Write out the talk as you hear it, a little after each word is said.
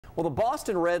Well, the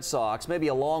Boston Red Sox may be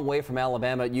a long way from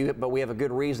Alabama, but we have a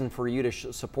good reason for you to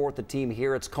support the team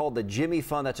here. It's called the Jimmy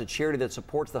Fund. That's a charity that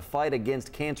supports the fight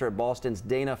against cancer at Boston's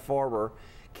Dana-Farber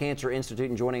Cancer Institute.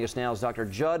 And joining us now is Dr.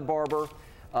 Judd Barber.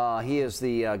 He is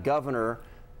the governor.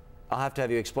 I'll have to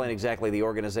have you explain exactly the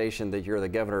organization that you're the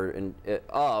governor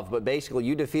of, but basically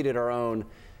you defeated our own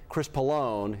Chris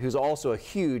Pallone, who's also a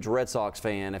huge Red Sox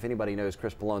fan. If anybody knows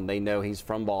Chris Pallone, they know he's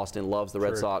from Boston, loves the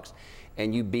Red Sox,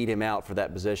 and you beat him out for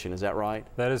that position. Is that right?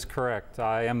 That is correct.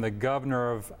 I am the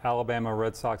governor of Alabama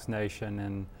Red Sox Nation,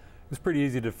 and it was pretty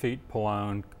easy to defeat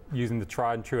Pallone using the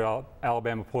tried and true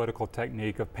Alabama political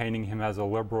technique of painting him as a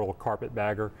liberal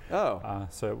carpetbagger. Oh.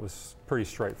 So it was pretty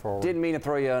straightforward. Didn't mean to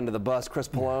throw you under the bus, Chris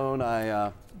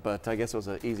Pallone, but I guess it was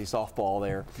an easy softball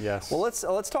there. Yes. Well,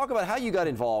 let's talk about how you got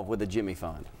involved with the Jimmy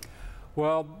Fund.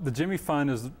 Well, the Jimmy Fund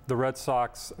is the Red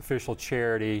Sox official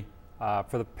charity.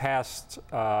 For the past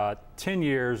 10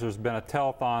 years, there's been a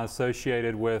telethon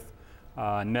associated with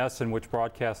Nesson, which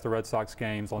broadcasts the Red Sox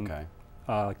games on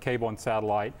cable and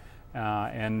satellite.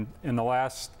 And in the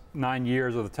last 9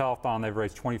 years of the telethon, they've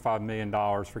raised $25 million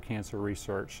for cancer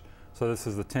research. So this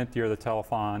is the 10th year of the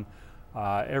telethon.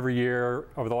 Every year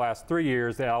over the last 3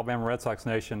 years, the Alabama Red Sox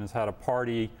Nation has had a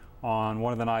party on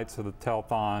one of the nights of the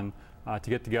telethon to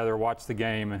get together, watch the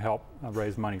game, and help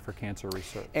raise money for cancer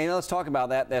research. And let's talk about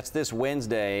that. That's this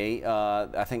Wednesday.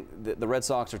 I think the Red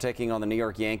Sox are taking on the New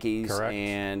York Yankees. Correct.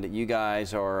 And you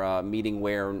guys are meeting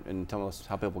where, and tell us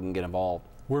how people can get involved.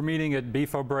 We're meeting at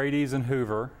Beef O'Brady's in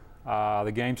Hoover.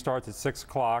 The game starts at 6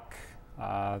 o'clock.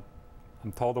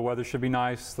 I'm told the weather should be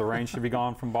nice. The rain should be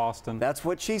gone from Boston. That's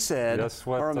what she said. That's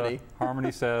what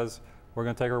Harmony says. We're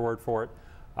going to take her word for it.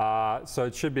 So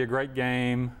it should be a great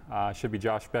game. Should be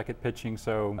Josh Beckett pitching,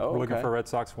 so we're looking for a Red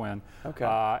Sox win.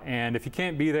 And if you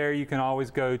can't be there, you can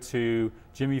always go to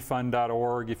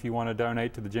jimmyfund.org if you want to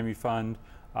donate to the Jimmy Fund.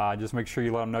 Just make sure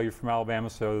you let them know you're from Alabama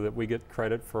so that we get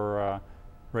credit for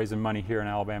raising money here in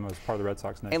Alabama as part of the Red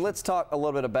Sox Nation. And let's talk a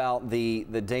little bit about the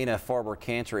Dana-Farber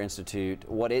Cancer Institute,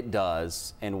 what it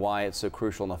does, and why it's so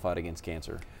crucial in the fight against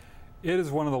cancer. It is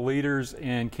one of the leaders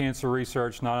in cancer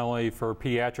research, not only for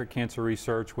pediatric cancer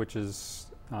research, which is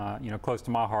close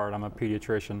to my heart. I'm a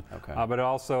pediatrician, but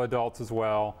also adults as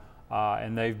well.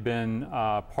 And they've been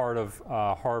part of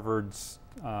Harvard's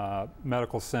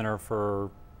medical center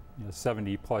for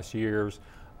 70 plus years.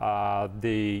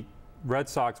 The Red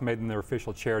Sox made them their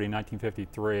official charity in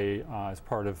 1953 as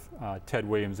part of Ted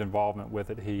Williams' involvement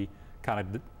with it. He kind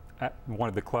of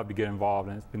wanted the club to get involved,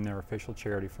 and it's been their official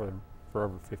charity for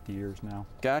over 50 years now.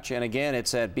 Gotcha. And again,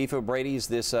 it's at Beef O'Brady's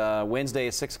this Wednesday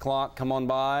at 6 o'clock. Come on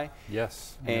by.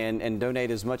 Yes. And donate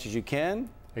as much as you can.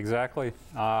 Exactly.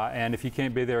 And if you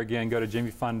can't be there, again, go to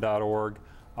jimmyfund.org,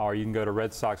 or you can go to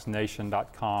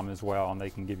redsoxnation.com as well, and they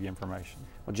can give you information.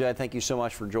 Well, Judd, thank you so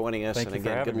much for joining us. Thank you for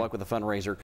having me. Good luck with the fundraiser.